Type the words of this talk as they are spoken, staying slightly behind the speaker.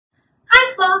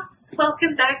Fluffs!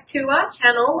 Welcome back to our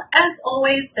channel. As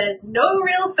always, there's no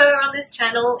real fur on this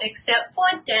channel except for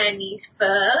Danny's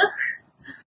fur.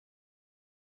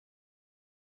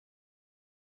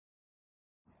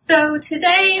 So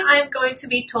today I'm going to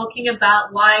be talking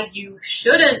about why you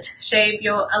shouldn't shave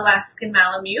your Alaskan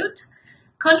Malamute.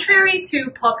 Contrary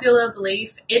to popular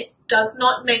belief, it does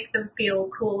not make them feel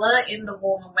cooler in the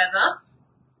warmer weather.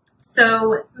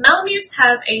 So Malamutes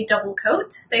have a double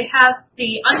coat. They have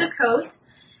the undercoat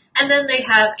and then they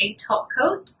have a top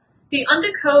coat. The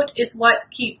undercoat is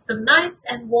what keeps them nice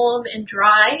and warm and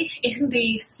dry in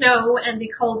the snow and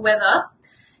the cold weather.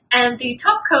 And the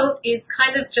top coat is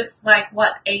kind of just like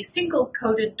what a single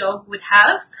coated dog would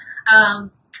have.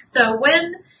 So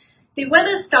when the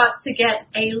weather starts to get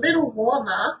a little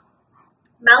warmer,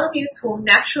 Malamutes will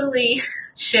naturally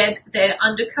shed their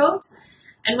undercoat.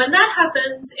 And when that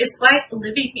happens, it's like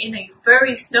living in a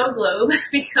furry snow globe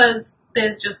because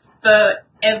there's just fur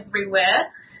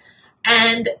everywhere.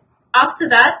 And after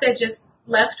that, they're just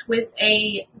left with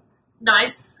a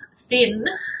nice, thin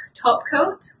top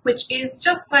coat, which is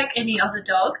just like any other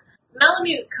dog.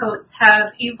 Malamute coats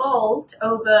have evolved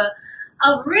over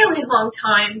a really long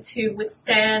time to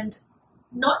withstand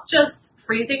not just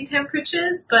freezing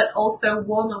temperatures, but also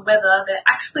warmer weather. They're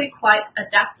actually quite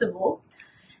adaptable.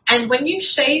 And when you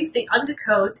shave the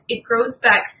undercoat, it grows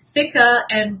back thicker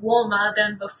and warmer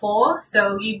than before,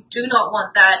 so you do not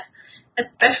want that,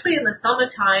 especially in the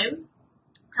summertime.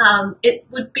 It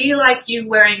would be like you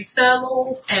wearing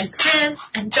thermals and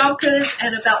pants and jumpers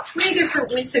and about 3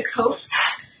 different winter coats.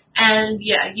 And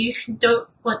yeah, you don't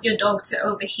want your dog to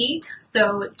overheat,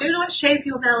 so do not shave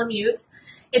your Malamutes.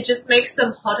 It just makes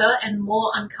them hotter and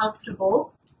more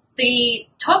uncomfortable. The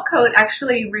top coat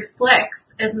actually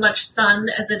reflects as much sun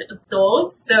as it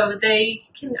absorbs, so they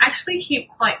can actually keep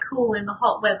quite cool in the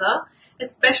hot weather,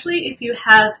 especially if you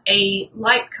have a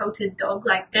light-coated dog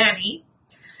like Danny.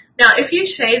 Now, if you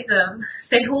shave them,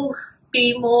 they will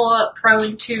be more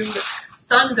prone to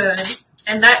sunburn,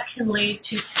 and that can lead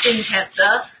to skin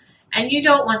cancer, and you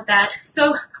don't want that.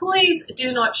 So please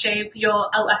do not shave your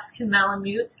Alaskan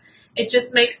Malamute. It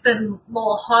just makes them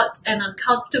more hot and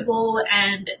uncomfortable,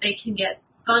 and they can get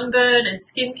sunburn and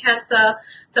skin cancer.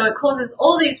 So it causes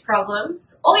all these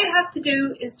problems. All you have to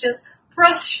do is just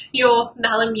brush your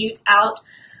Malamute out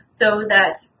so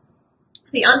that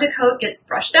the undercoat gets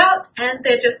brushed out and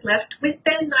they're just left with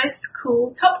their nice,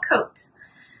 cool top coat.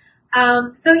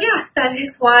 So yeah, that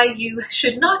is why you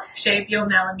should not shave your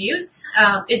Malamute.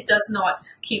 It does not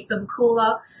keep them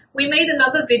cooler. We made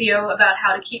another video about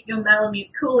how to keep your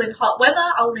Malamute cool in hot weather.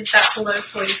 I'll link that below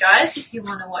for you guys if you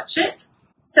want to watch it.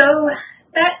 So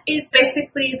that is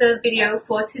basically the video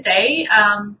for today.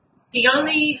 The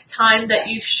only time that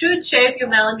you should shave your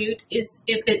Malamute is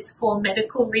if it's for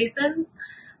medical reasons.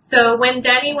 So when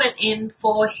Danny went in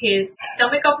for his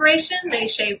stomach operation, they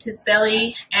shaved his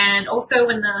belly, and also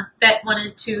when the vet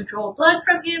wanted to draw blood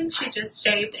from him, she just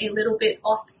shaved a little bit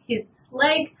off his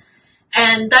leg.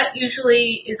 And that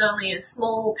usually is only a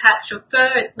small patch of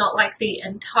fur. It's not like the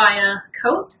entire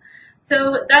coat.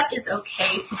 So that is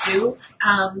okay to do.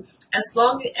 As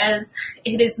long as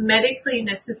it is medically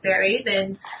necessary,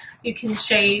 then you can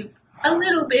shave a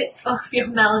little bit of your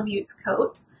Malamute's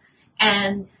coat.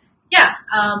 And yeah,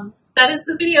 that is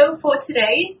the video for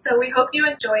today. So we hope you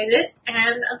enjoyed it.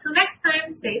 And until next time,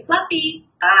 stay fluffy.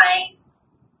 Bye!